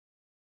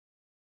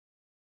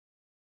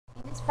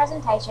this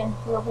presentation,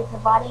 we will be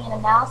providing an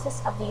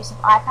analysis of the use of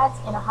iPads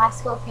in a high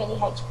school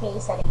PDHPE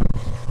setting,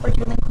 which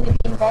will include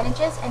the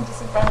advantages and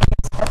disadvantages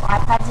of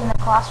iPads in the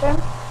classroom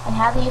and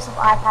how the use of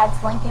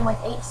iPads link in with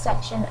each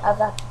section of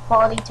the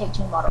quality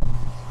teaching model.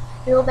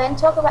 We will then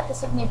talk about the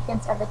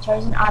significance of the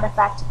chosen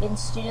artifact in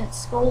students'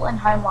 school and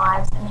home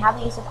lives and how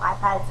the use of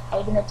iPads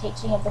aid in the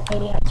teaching of the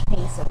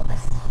PDHPE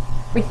syllabus.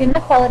 Within the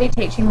quality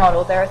teaching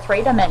model, there are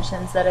 3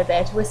 dimensions that are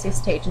there to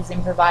assist teachers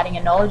in providing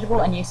a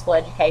knowledgeable and useful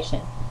education.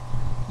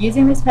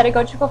 Using this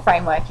pedagogical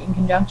framework in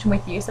conjunction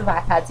with the use of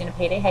iPads in a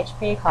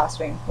PDHPE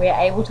classroom, we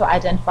are able to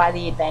identify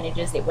the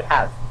advantages it would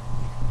have.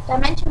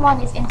 Dimension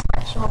 1 is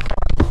intellectual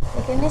quality.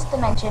 Within this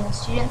dimension,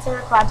 students are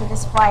required to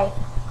display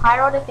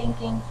higher order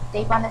thinking,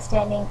 deep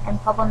understanding,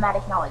 and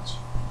problematic knowledge.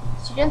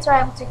 Students are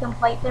able to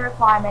complete the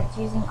requirements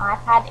using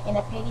iPad in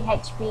a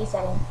PDHPE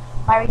setting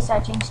by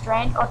researching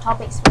strand or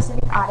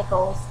topic-specific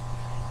articles,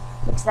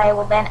 which they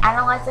will then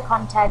analyse the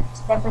content,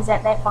 then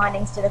present their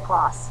findings to the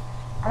class.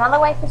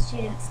 Another way for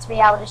students to be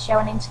able to show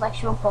an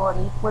intellectual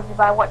quality would be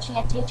by watching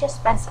a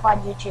teacher-specified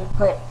YouTube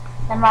clip,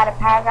 then write a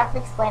paragraph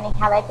explaining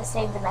how they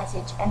perceive the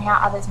message and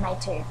how others may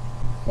too.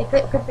 The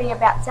clip could be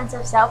about sense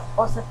of self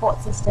or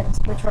support systems,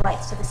 which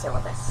relates to the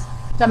syllabus.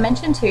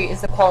 Dimension 2 is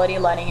the quality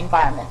learning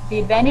environment. The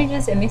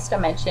advantages in this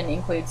dimension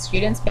include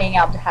students being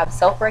able to have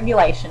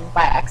self-regulation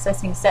by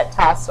accessing set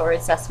tasks or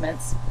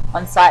assessments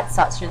on sites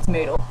such as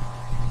Moodle.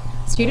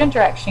 Student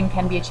direction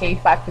can be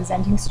achieved by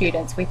presenting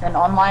students with an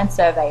online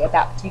survey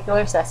about particular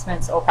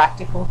assessments or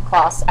practical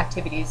class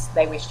activities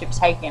they wish to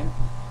take in.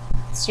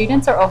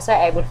 Students are also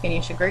able to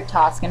finish a group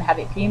task and have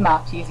it peer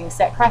marked using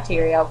set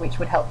criteria, which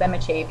would help them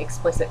achieve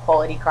explicit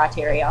quality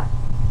criteria.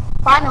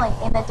 Finally,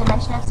 in the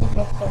dimension of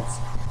significance,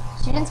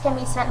 students can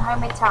be sent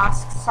home with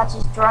tasks such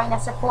as drawing a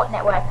support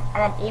network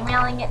and then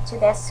emailing it to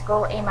their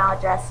school email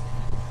address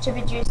to be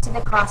produced to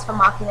the class for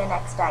marking the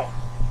next day.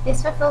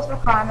 This fulfills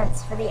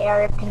requirements for the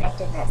area of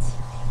connectedness.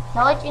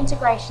 Knowledge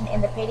integration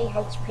in the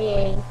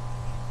PDHPE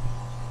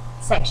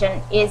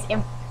section is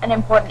an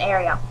important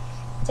area.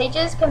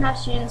 Teachers can have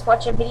students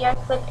watch a video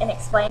clip and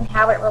explain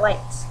how it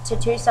relates to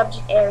 2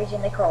 subject areas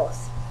in the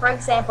course. For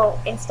example,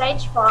 in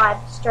Stage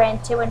 5,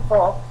 Strand 2 and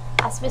 4,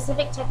 a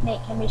specific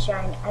technique can be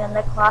shown and then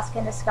the class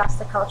can discuss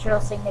the cultural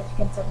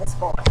significance of the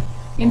sport.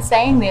 In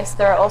saying this,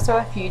 there are also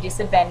a few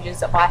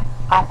disadvantages of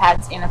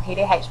iPads in a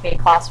PDHPE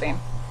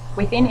classroom.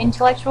 Within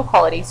intellectual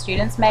quality,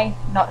 students may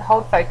not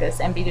hold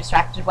focus and be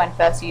distracted when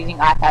first using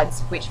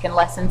iPads, which can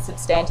lessen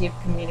substantive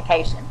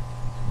communication.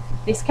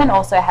 This can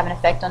also have an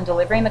effect on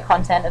delivering the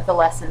content of the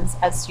lessons,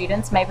 as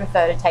students may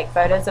prefer to take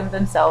photos of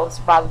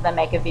themselves rather than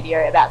make a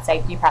video about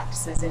safety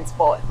practices in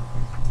sport.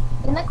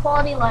 In the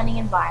quality learning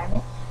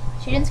environment,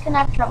 students can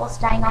have trouble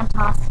staying on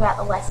task throughout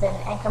the lesson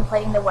and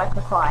completing the work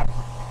required.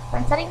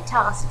 When setting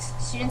tasks,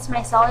 students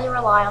may solely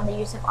rely on the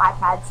use of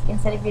iPads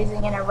instead of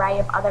using an array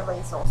of other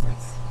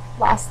resources.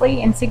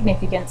 Lastly, in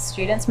significance,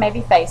 students may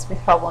be faced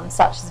with problems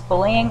such as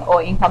bullying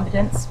or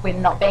incompetence with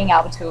not being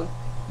able to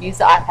use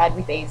the iPad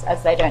with ease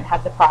as they don't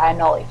have the prior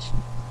knowledge.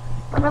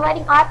 When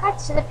relating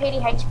iPads to the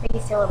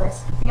PDHPE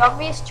syllabus, the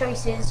obvious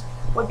choices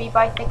would be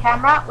both the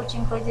camera, which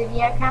includes a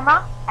video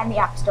camera, and the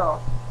App Store.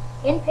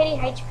 In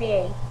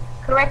PDHPE,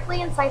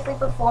 correctly and safely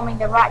performing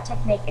the right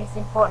technique is an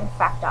important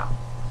factor.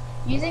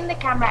 Using the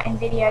camera and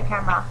video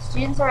camera,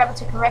 students are able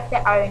to correct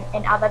their own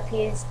and other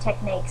peers'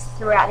 techniques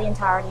throughout the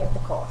entirety of the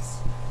course.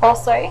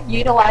 Also,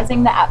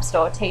 utilising the App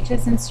Store,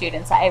 teachers and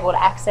students are able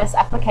to access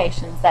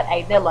applications that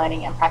aid their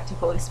learning and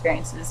practical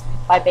experiences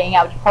by being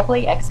able to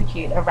properly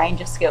execute a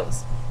range of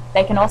skills.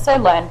 They can also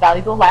learn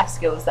valuable life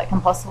skills that can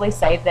possibly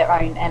save their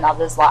own and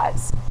others'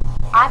 lives.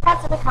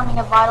 iPads are becoming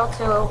a vital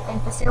tool in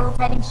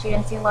facilitating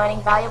students in learning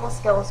valuable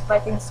skills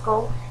both in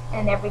school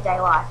and in everyday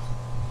life.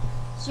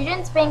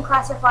 Students being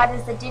classified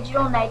as the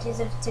digital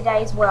natives of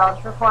today's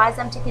world requires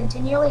them to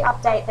continually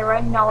update their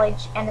own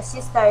knowledge and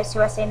assist those who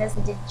are seen as the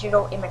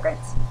digital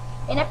immigrants.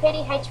 In a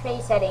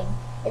PDHPE setting,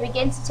 it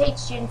begins to teach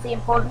students the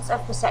importance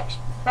of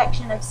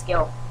perfection of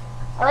skill.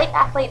 Elite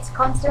athletes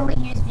constantly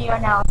use video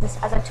analysis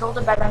as a tool to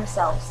better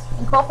themselves.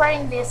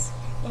 Incorporating this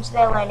into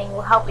their learning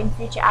will help in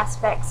future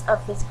aspects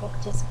of physical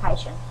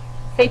participation.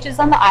 Features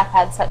on the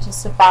iPad such as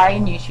Safari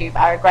and YouTube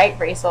are a great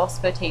resource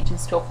for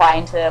teachers to apply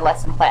into their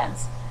lesson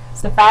plans.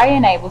 Safari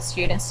enables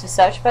students to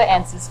search for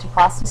answers to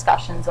class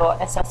discussions or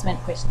assessment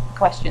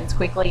questions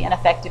quickly and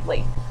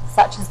effectively,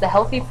 such as the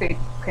healthy food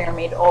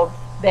pyramid or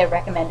their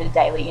recommended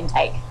daily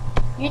intake.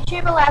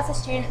 YouTube allows the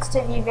students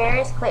to view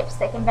various clips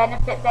that can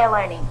benefit their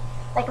learning.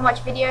 They can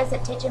watch videos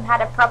that teach them how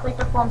to properly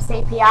perform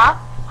CPR,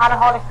 how to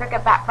hold a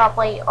cricket bat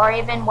properly, or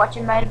even watch a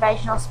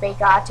motivational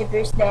speaker to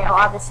boost their or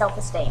others'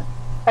 self-esteem.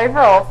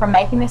 Overall, from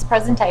making this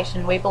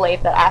presentation, we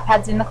believe that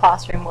iPads in the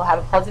classroom will have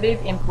a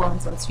positive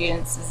influence on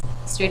students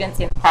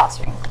in the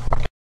classroom.